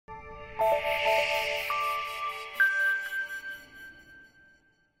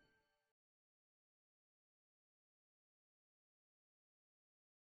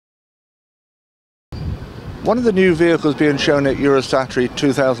One of the new vehicles being shown at Eurosatory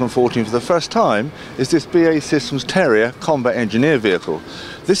 2014 for the first time is this BAE Systems Terrier combat engineer vehicle.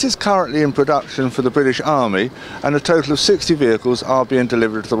 This is currently in production for the British Army, and a total of 60 vehicles are being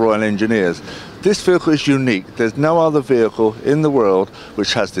delivered to the Royal Engineers. This vehicle is unique. There's no other vehicle in the world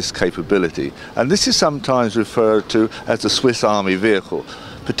which has this capability, and this is sometimes referred to as the Swiss Army vehicle,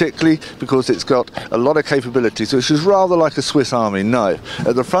 particularly because it's got a lot of capabilities, which is rather like a Swiss Army knife.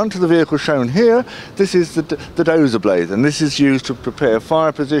 At the front of the vehicle shown here, this is the dozer blade, and this is used to prepare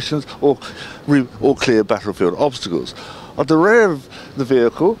fire positions or clear battlefield obstacles. At the rear of the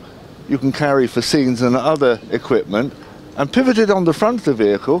vehicle, you can carry fascines and other equipment, and pivoted on the front of the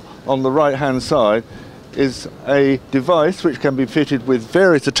vehicle, on the right hand side, is a device which can be fitted with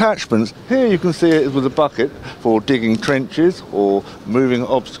various attachments. Here you can see it with a bucket for digging trenches or moving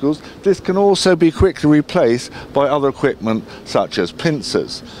obstacles. This can also be quickly replaced by other equipment such as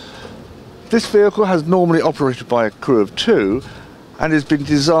pincers. This vehicle has normally operated by a crew of 2 and has been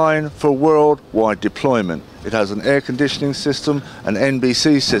designed for worldwide deployment. It has an air conditioning system, an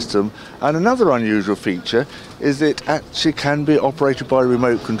NBC system, and another unusual feature is it actually can be operated by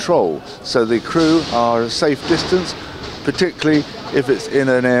remote control, so the crew are at a safe distance, particularly if it's in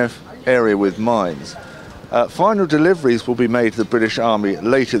an area with mines. Final deliveries will be made to the British Army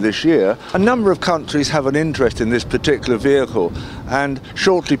later this year. A number of countries have an interest in this particular vehicle, and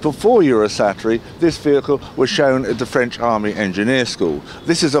shortly before Eurosatory, this vehicle was shown at the French Army Engineer School.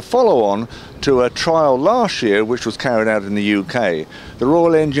 This is a follow-on to a trial last year which was carried out in the UK. The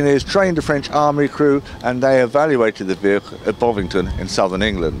Royal Engineers trained the French Army crew, and they evaluated the vehicle at Bovington in southern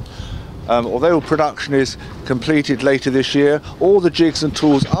England. Although production is completed later this year, all the jigs and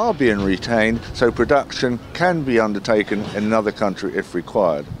tools are being retained, so production can be undertaken in another country if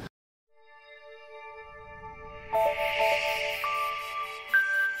required.